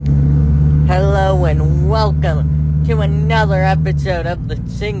and welcome to another episode of the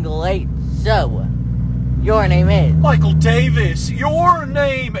Single H Show. Your name is Michael Davis. Your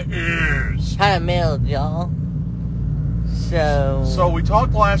name is Hamil, y'all. So we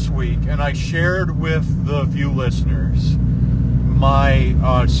talked last week, and I shared with the few listeners my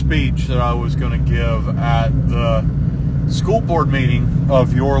speech that I was going to give at the school board meeting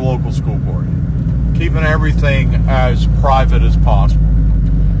of your local school board, keeping everything as private as possible.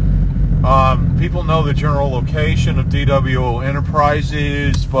 People know the general location of DWO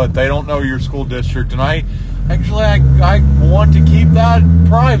Enterprises, but they don't know your school district, and I want to keep that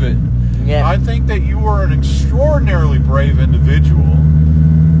private. Yeah. I think that you were an extraordinarily brave individual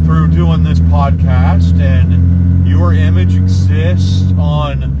through doing this podcast, and your image exists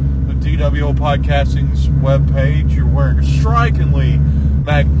on the DWO Podcasting's webpage. You're wearing a strikingly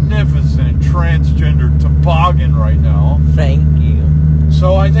magnificent transgender toboggan right now. Thank you.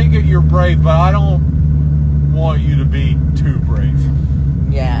 So I think that you're brave, but I don't want you to be too brave.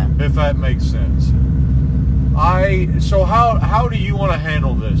 Yeah. If that makes sense. So how do you want to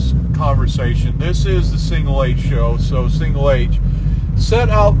handle this conversation? This is the Single H Show, so Single H, set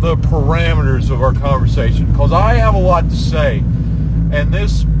out the parameters of our conversation, because I have a lot to say, and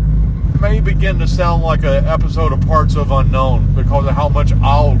this may begin to sound like an episode of Parts of Unknown because of how much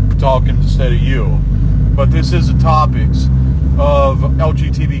I'll talk instead of you. But this is the topics of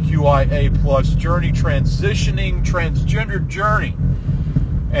LGBTQIA plus journey, transitioning, transgender journey.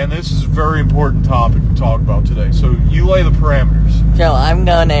 And this is a very important topic to talk about today. So you lay the parameters. So I'm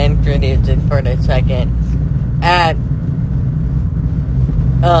going to introduce it for a second. At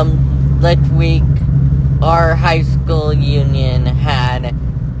this week, our high school union had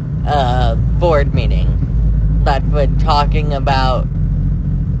a board meeting that was talking about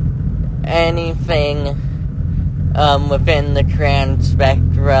anything within the trans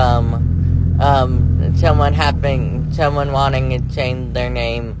spectrum, someone wanting to change their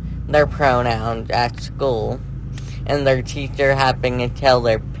name, their pronouns at school, and their teacher having to tell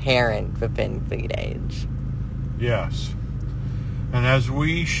their parents within 3 days. Yes. And as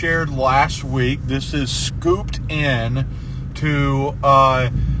we shared last week, this is scooped in to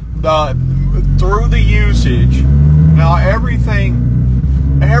through the usage. Now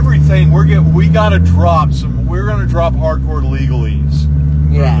we gotta drop some. We're gonna drop hardcore legalese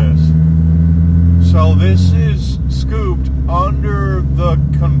for this. So this is scooped under the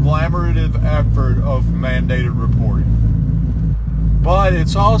conglomerative effort of mandated reporting, but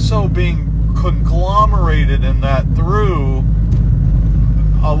it's also being conglomerated in that through.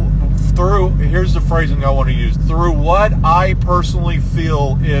 Here's the phrasing I want to use. Through what I personally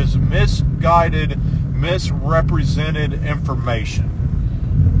feel is misguided, misrepresented information.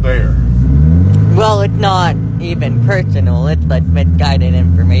 There. Well, it's not even personal. It's like misguided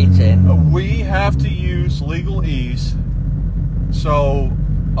information. We have to use legalese. So,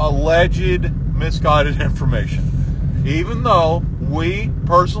 alleged misguided information. Even though we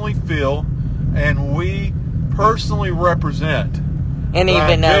personally feel and we personally represent And that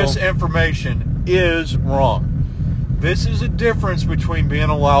even though this information is wrong. This is a difference between being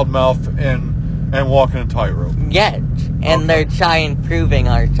a loudmouth and walking a tightrope. yes, and they're proving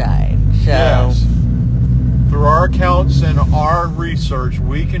our side. So yes. Through our accounts and our research,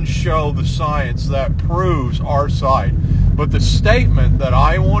 we can show the science that proves our side. But the statement that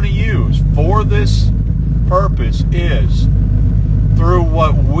I want to use for this purpose is through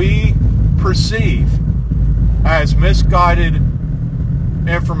what we perceive as misguided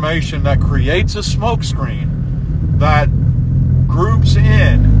information that creates a smokescreen that groups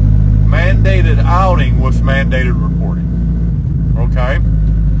in mandated outing with mandated reporting. Okay?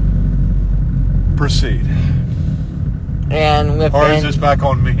 Proceed. Or is this back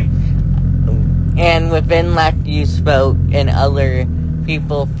on me? And within that you spoke, and other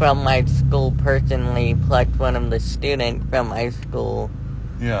people from my school personally, plus one of the students from my school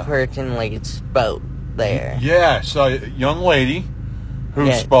personally spoke there. Yes, a young lady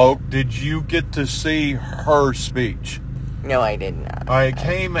who spoke. Did you get to see her speech? No, I did not.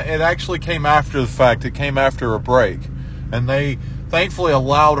 It actually came after the fact. It came after a break. And they thankfully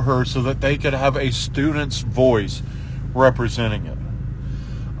allowed her so that they could have a student's voice representing it.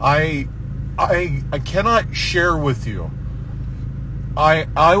 I cannot share with you.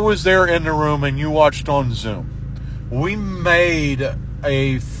 I was there in the room and you watched on Zoom. We made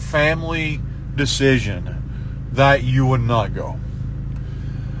a family decision that you would not go.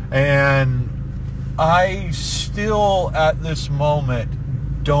 And I still, at this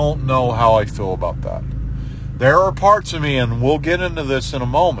moment, don't know how I feel about that. There are parts of me, and we'll get into this in a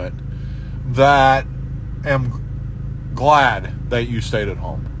moment, that am glad that you stayed at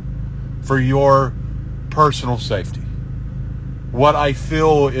home for your personal safety. What I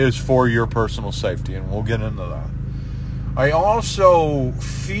feel is for your personal safety, and we'll get into that. I also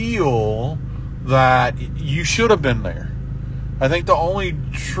feel that you should have been there. I think the only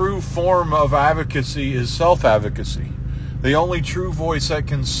true form of advocacy is self-advocacy. The only true voice that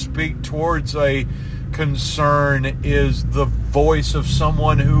can speak towards a concern is the voice of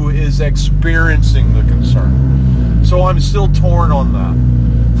someone who is experiencing the concern. So I'm still torn on that.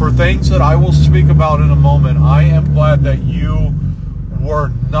 For things that I will speak about in a moment, I am glad that you were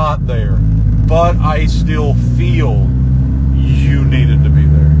not there, but I still feel you needed to be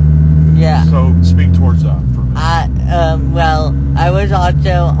there. Yeah. So speak towards that for me. Well, I was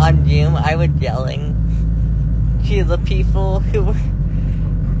also on Zoom. I was yelling to the people who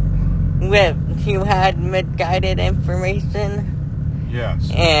had misguided information. Yes.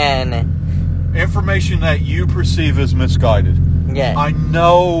 And information that you perceive as misguided. Yes. I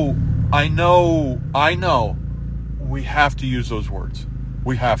know. We have to use those words.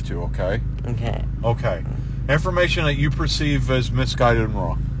 We have to, okay? Okay. Okay. Information that you perceive as misguided and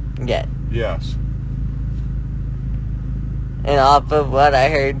wrong. Yes. Yes. And off of what I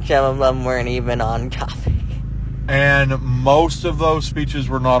heard, some of them weren't even on topic. And most of those speeches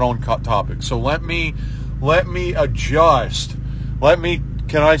were not on topic. So let me adjust.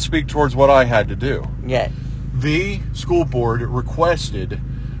 Can I speak towards what I had to do? Yes. The school board requested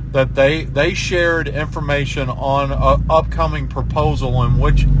that they shared information on an upcoming proposal in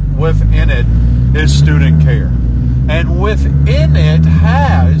which within it is student care. And within it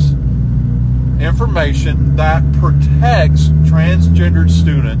has information that protects transgendered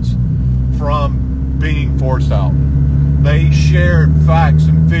students from being forced out. They shared facts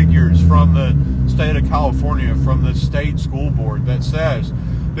and figures from the state of California, from the state school board that says,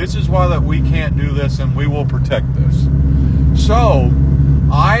 this is why that we can't do this and we will protect this. So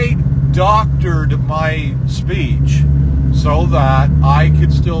I doctored my speech so that I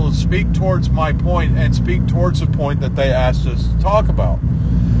could still speak towards my point and speak towards the point that they asked us to talk about.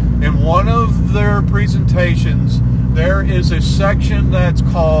 In one of their presentations, there is a section that's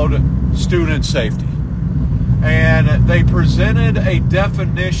called student safety. And they presented a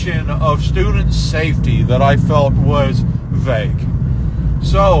definition of student safety that I felt was vague.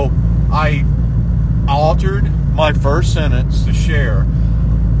 So I altered my first sentence to share.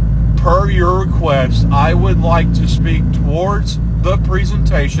 Per your request, I would like to speak towards the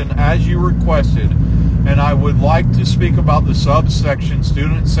presentation as you requested, and I would like to speak about the subsection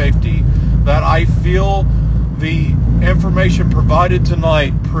student safety that I feel the information provided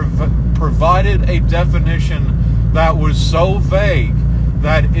tonight provided a definition that was so vague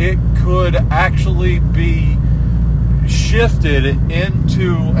that it could actually be shifted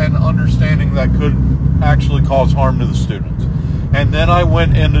into an understanding that could actually cause harm to the students. And then I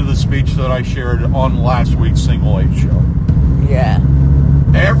went into the speech that I shared on last week's Single Age show. Yeah.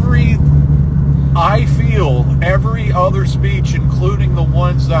 I feel every other speech, including the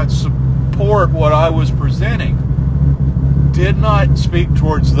ones that support what I was presenting, did not speak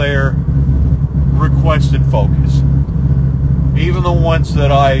towards their requested focus. Even the ones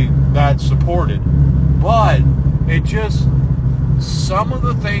that supported. But it just, some of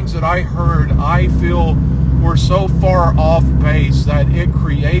the things that I heard, I feel were so far off base that it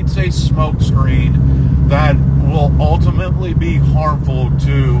creates a smokescreen that will ultimately be harmful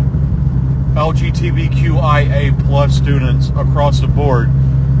to LGBTQIA plus students across the board,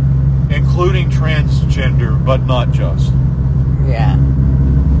 including transgender, but not just. Yeah.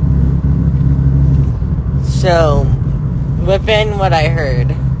 So, within what I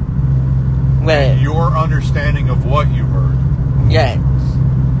heard, your understanding of what you heard. Yes.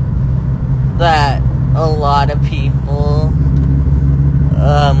 That a lot of people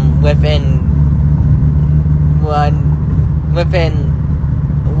within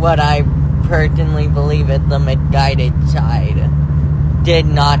what I personally believe is the misguided side did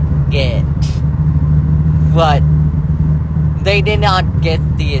not get what they did not get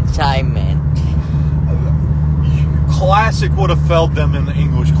the assignment. Classic would have failed them in the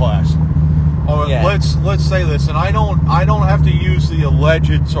English class. Yeah. Let's say this, and I don't have to use the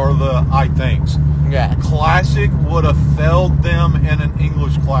allegeds or the I thinks. Yeah. Classic would have failed them in an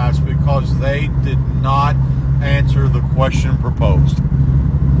English class because they did not answer the question proposed.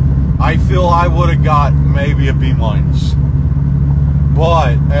 I feel I would have got maybe a B-,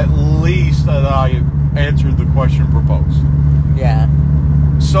 but at least that I answered the question proposed. Yeah.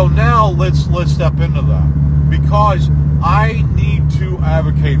 So now let's step into that, because I need to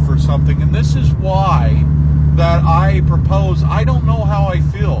advocate for something, and this is why that I propose. I don't know how I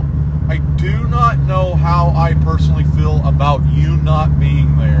feel. I do not know how I personally feel about you not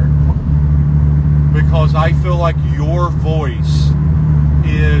being there, because I feel like your voice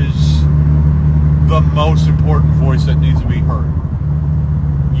is the most important voice that needs to be heard.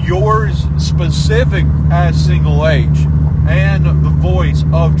 Yours specific as Single H, and the voice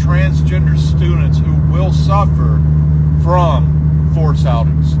of transgender students who will suffer from force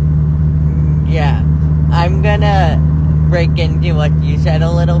outings. Yeah, I'm gonna break into what you said a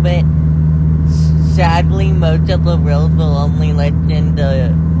little bit. Sadly, most of the world will only listen to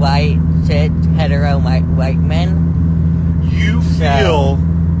white, cis, hetero, white men. You feel...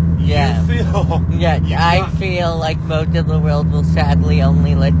 Yeah. I feel like most of the world will sadly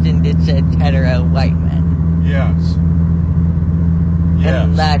only listen to cis, hetero, white men. Yes.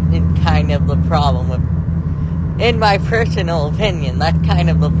 And that is kind of the problem with, in my personal opinion, that's kind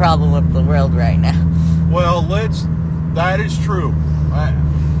of the problem with the world right now. Well, that is true.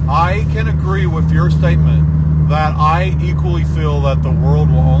 I can agree with your statement that I equally feel that the world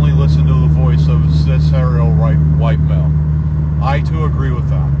will only listen to the voice of a cis, hetero, white male. I too agree with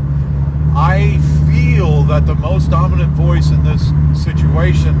that. I feel that the most dominant voice in this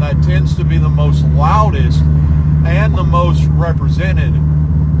situation that tends to be the most loudest and the most represented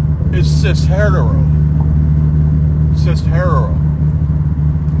is cis hetero. Cis hetero.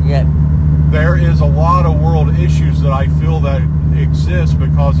 Yep. There is a lot of world issues that I feel that exist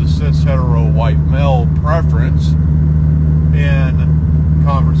because of cis hetero white male preference in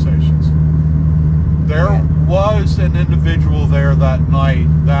conversations. There was an individual there that night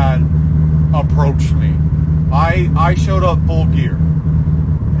that approached me. I showed up full gear,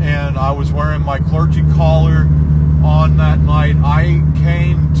 and I was wearing my clergy collar on that night. I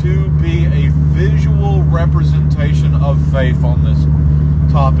came to be a visual representation of faith on this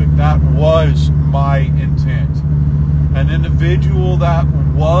topic. That was my intent. An individual that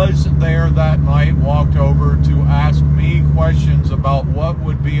was there that night walked over to ask me questions about what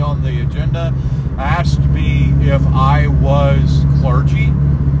would be on the agenda, asked me if I was clergy,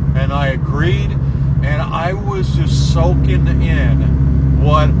 and I agreed, and I was just soaking in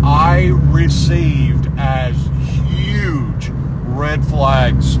what I received as huge red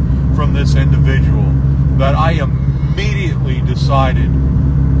flags from this individual that I immediately decided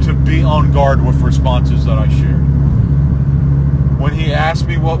to be on guard with responses that I shared. When he asked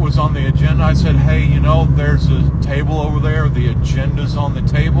me what was on the agenda, I said, hey, there's a table over there. The agenda's on the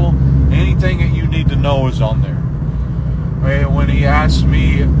table. Anything that you need to know is on there. When he asked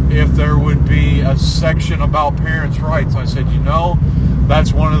me if there would be a section about parents' rights, I said,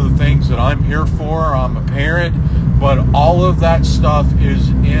 that's one of the things that I'm here for. I'm a parent, but all of that stuff is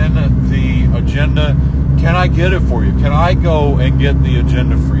in the agenda. Can I get it for you? Can I go and get the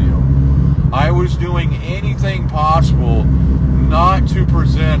agenda for you? I was doing anything possible not to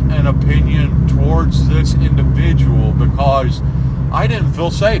present an opinion towards this individual because I didn't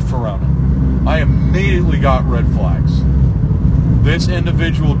feel safe around him. I immediately got red flags. This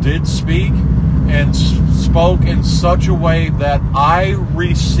individual did speak and spoke in such a way that I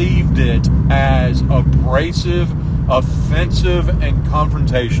received it as abrasive, offensive, and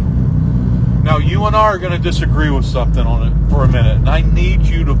confrontational. Now, you and I are going to disagree with something on it for a minute, and I need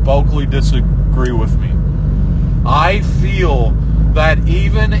you to vocally disagree with me. I feel that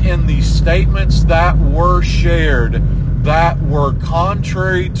even in the statements that were shared that were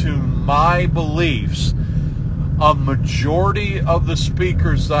contrary to my beliefs, a majority of the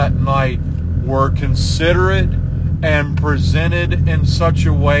speakers that night were considerate and presented in such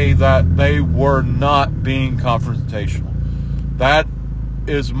a way that they were not being confrontational. That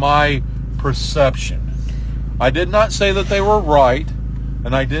is my perception. I did not say that they were right,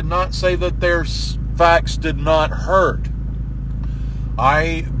 and I did not say that their facts did not hurt.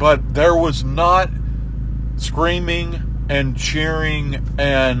 But there was not screaming and cheering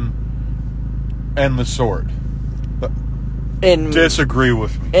and the sort. Disagree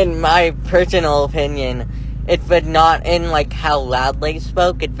with me. In my personal opinion, it was not in how loud they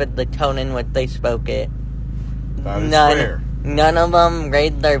spoke, it was the tone in which they spoke it. That is fair. None of them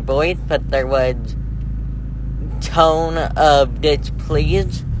raised their voice, but there was tone of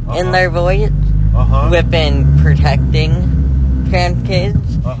displeasure in their voice within protecting trans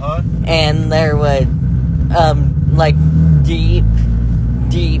kids. And there was deep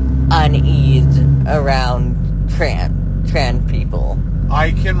unease around trans people.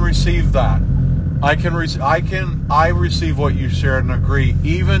 I can receive that. I receive what you shared and agree,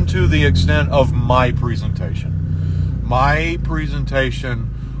 even to the extent of my presentation. My presentation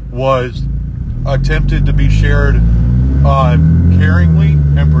was attempted to be shared caringly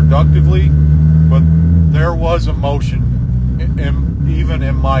and productively, but there was emotion even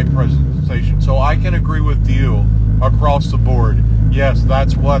in my presentation. So I can agree with you across the board. Yes,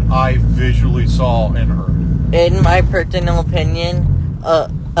 that's what I visually saw and heard. In my personal opinion,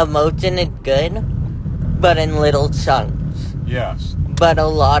 emotion is good, but in little chunks. Yes. But a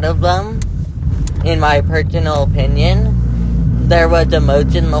lot of them, in my personal opinion, there was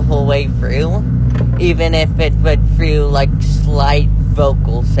emotion the whole way through, even if it was through, like, slight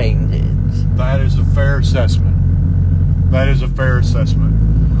vocal changes. That is a fair assessment.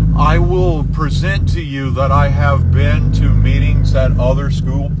 I will present to you that I have been to meetings at other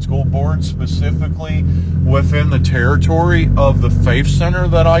school boards, specifically within the territory of the Faith Center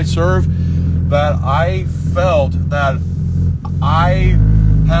that I serve, that I felt that I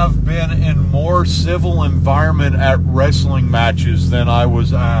have been in more civil environment at wrestling matches than I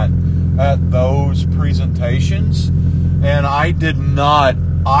was at those presentations, and I did not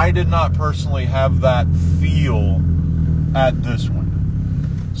personally have that feel at this one.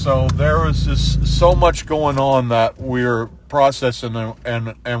 So there was just so much going on that we're processing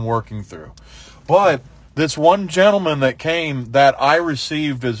and working through. But this one gentleman that came that I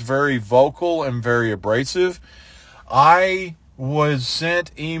received as very vocal and very abrasive, I was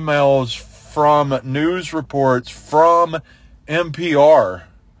sent emails from news reports from NPR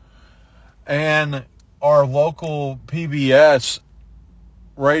and our local PBS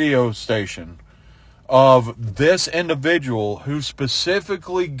radio station of this individual who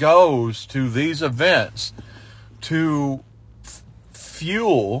specifically goes to these events to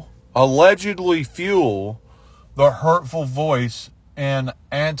allegedly fuel the hurtful voice and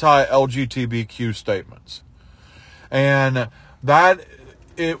anti-LGBTQ statements. And that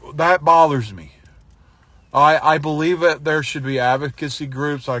bothers me. I believe that there should be advocacy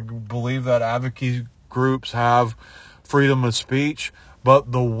groups. I believe that advocacy groups have freedom of speech.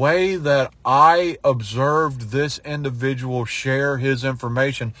 But the way that I observed this individual share his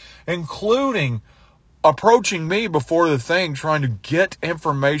information, including approaching me before the thing, trying to get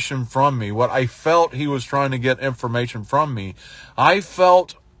information from me, what I felt he was trying to get information from me, I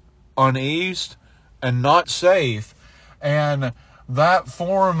felt uneased and not safe. And that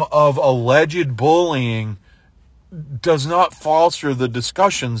form of alleged bullying does not foster the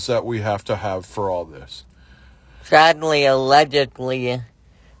discussions that we have to have for all this. Sadly, allegedly,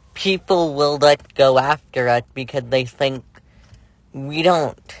 people will let go after us because they think we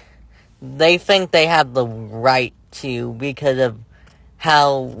don't. They think they have the right to because of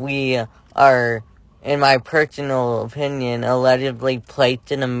how we are, in my personal opinion, allegedly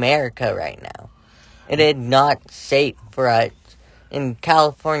placed in America right now. It is not safe for us in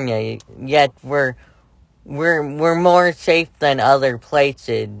California, yet we're more safe than other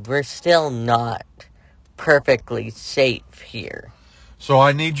places. We're still not perfectly safe here. So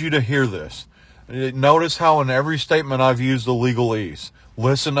I need you to hear this. Notice how in every statement I've used the legalese.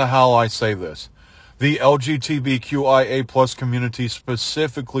 Listen to how I say this. The LGBTQIA plus community,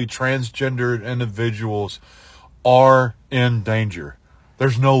 specifically transgendered individuals, are in danger.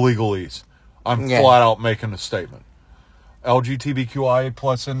 There's no legalese. I'm flat out making a statement. LGBTQIA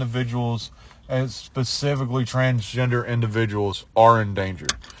plus individuals, and specifically transgender individuals, are in danger.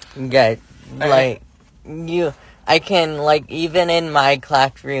 Yeah, like, I can, like, even in my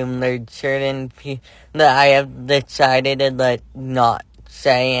classroom, there's certain people that I have decided to, like, not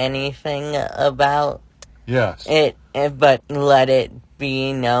say anything about. Yes. But let it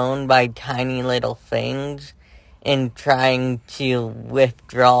be known by tiny little things, and trying to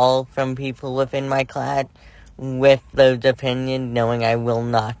withdraw from people within my class with those opinions, knowing I will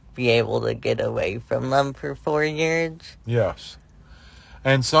not be able to get away from them for 4 years. Yes.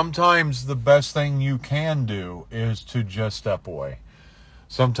 And sometimes the best thing you can do is to just step away.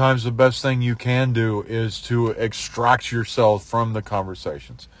 Sometimes the best thing you can do is to extract yourself from the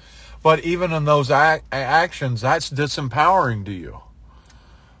conversations. But even in those actions, that's disempowering to you.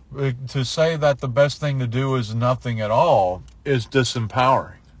 To say that the best thing to do is nothing at all is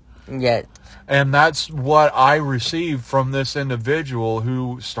disempowering. Yes. And that's what I received from this individual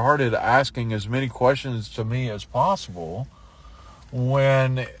who started asking as many questions to me as possible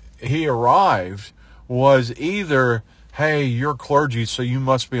when he arrived, was either, hey, you're clergy, so you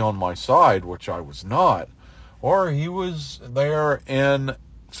must be on my side, which I was not, or he was there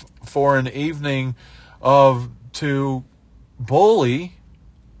for an evening to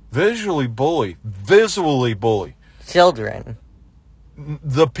visually bully children,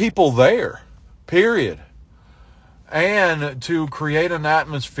 the people there, period, and to create an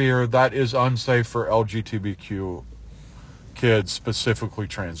atmosphere that is unsafe for LGBTQ kids, specifically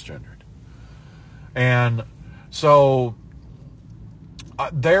transgendered. And so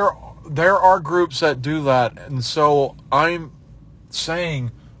there are groups that do that, and so I'm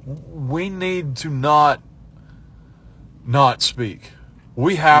saying we need to not not speak.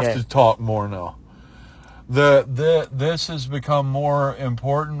 We have to talk more now. This has become more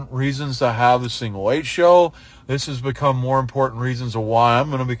important reasons to have the Single H show. This has become more important reasons of why I'm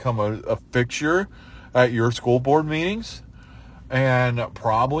going to become a fixture at your school board meetings, and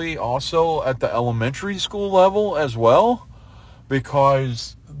probably also at the elementary school level as well,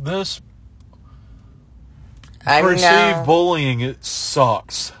 because this perceived bullying, it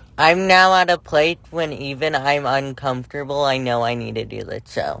sucks. I'm now at a place when even I'm uncomfortable, I know I need to do the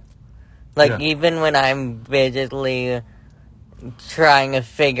show. Even when I'm visibly trying to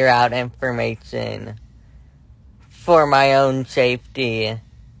figure out information for my own safety,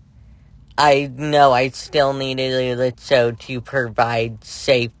 I know I still need to do the show to provide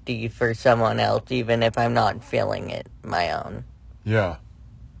safety for someone else, even if I'm not feeling it my own. Yeah.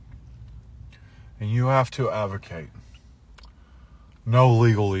 And you have to advocate. No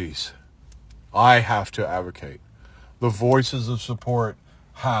legalese. I have to advocate. The voices of support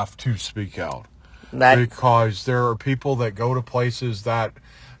have to speak out. Because there are people that go to places that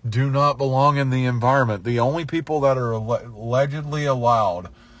do not belong in the environment. The only people that are allegedly allowed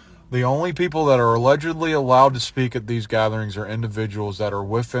to speak at these gatherings are individuals that are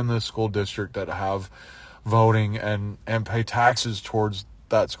within the school district that have voting and pay taxes towards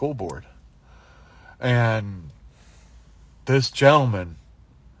that school board. And this gentleman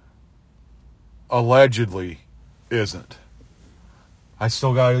allegedly isn't. I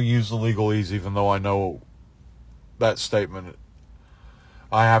still got to use the legalese, even though I know that statement.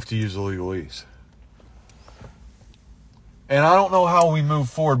 I have to use the legalese. And I don't know how we move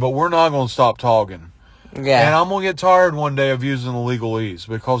forward, but we're not going to stop talking. Yeah. And I'm going to get tired one day of using the legalese,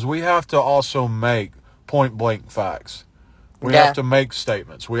 because we have to also make point-blank facts. We have to make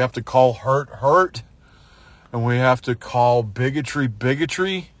statements. We have to call hurt, and we have to call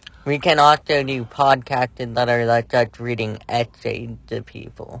bigotry. We can also do podcasts that are like us reading essays to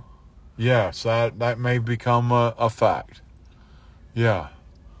people. Yes, that may become a fact. Yeah.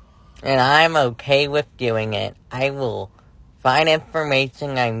 And I'm okay with doing it. I will find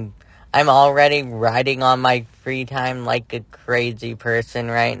information. I'm already writing on my free time like a crazy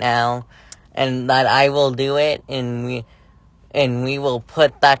person right now. And that I will do it, and we will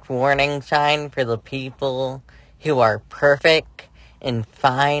put that warning sign for the people who are perfect and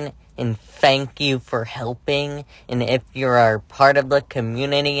fine, and thank you for helping. And if you're a part of the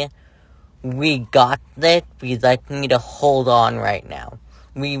community, we got this. We just need to hold on right now.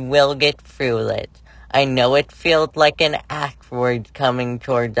 We will get through it. I know it feels like an asteroid coming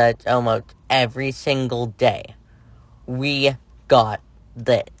towards us almost every single day. We got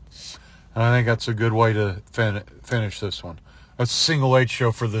this. And I think that's a good way to finish this one. A Single H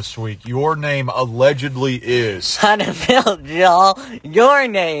show for this week. Your name allegedly is... How to feel, Joel? Your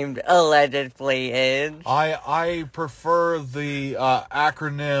name allegedly is... I prefer the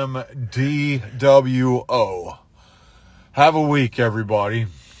acronym DWO. Have a week, everybody.